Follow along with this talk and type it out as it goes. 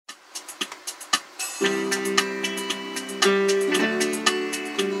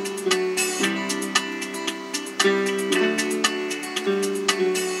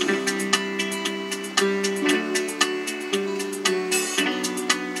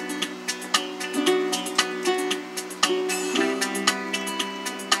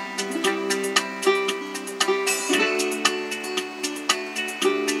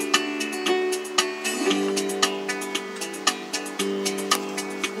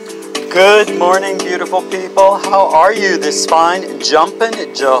Good morning, beautiful people. How are you this fine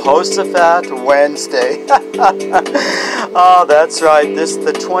Jumpin' Jehoshaphat Wednesday? Oh, that's right. This is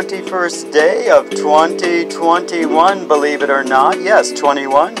the 21st day of 2021, believe it or not. Yes,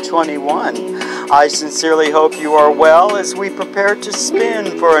 21. I sincerely hope you are well as we prepare to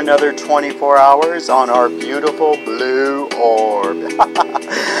spin for another 24 hours on our beautiful blue orb.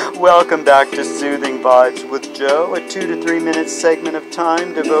 Welcome back to Soothing Vibes with Joe, a 2 to 3 minute segment of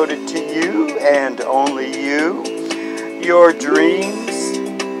time devoted to you and only you, your dreams,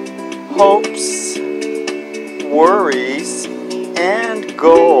 hopes, worries, and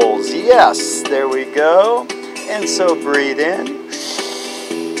goals. Yes, there we go. And so breathe in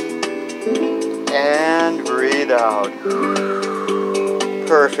and breathe out.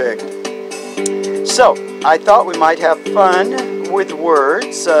 Perfect. So, I thought we might have fun with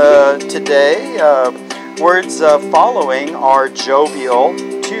words today. Words following our Jovial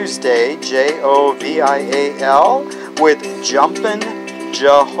Tuesday, Jovial, with Jumpin'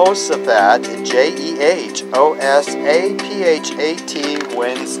 Jehoshaphat, Jehoshaphat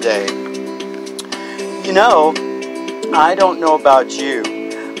Wednesday. You know, I don't know about you,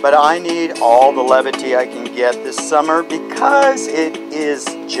 but I need all the levity I can get this summer because it is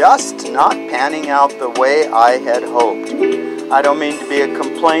just not panning out the way I had hoped. I don't mean to be a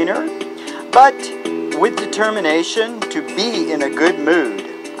complainer, but with determination to be in a good mood,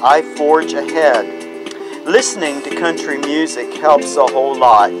 I forge ahead. Listening to country music helps a whole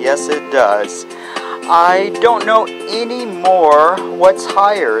lot. Yes, it does. I don't know anymore what's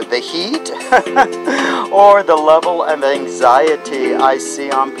higher, the heat or the level of anxiety I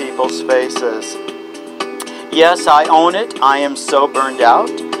see on people's faces. Yes, I own it. I am so burned out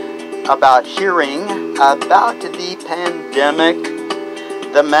about hearing about the pandemic,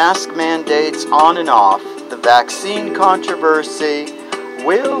 the mask mandates on and off, the vaccine controversy.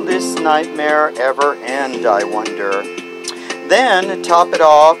 Will this nightmare ever end, I wonder? Then top it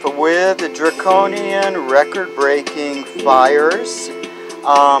off with the draconian, record-breaking fires,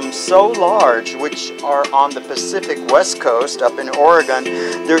 so large, which are on the Pacific West Coast up in Oregon.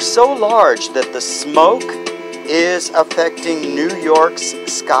 They're so large that the smoke is affecting New York's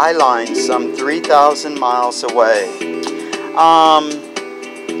skyline some 3,000 miles away.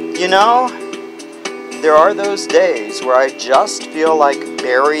 You know, there are those days where I just feel like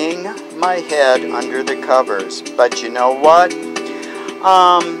burying my head under the covers. But you know what?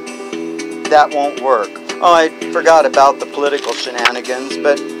 That won't work. Oh, I forgot about the political shenanigans,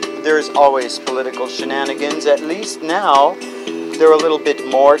 but there's always political shenanigans. At least now, they're a little bit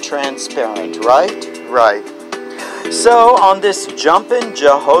more transparent, right? Right. So, on this Jumpin'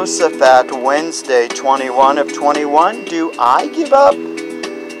 Jehoshaphat Wednesday 21 of 21, do I give up?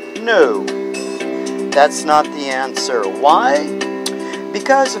 No. That's not the answer. Why?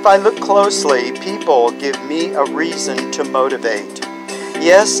 Because if I look closely, people give me a reason to motivate.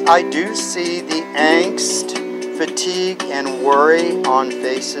 Yes, I do see the angst, fatigue, and worry on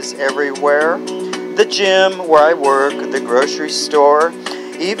faces everywhere. The gym where I work, the grocery store,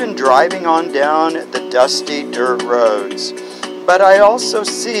 even driving on down the dusty dirt roads. But I also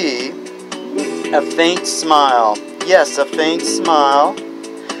see a faint smile. Yes, a faint smile.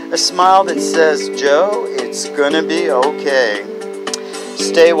 A smile that says, Joe, it's gonna be okay.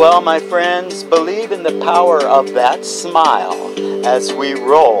 Stay well, my friends. Believe in the power of that smile as we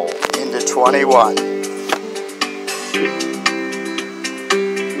roll into 21.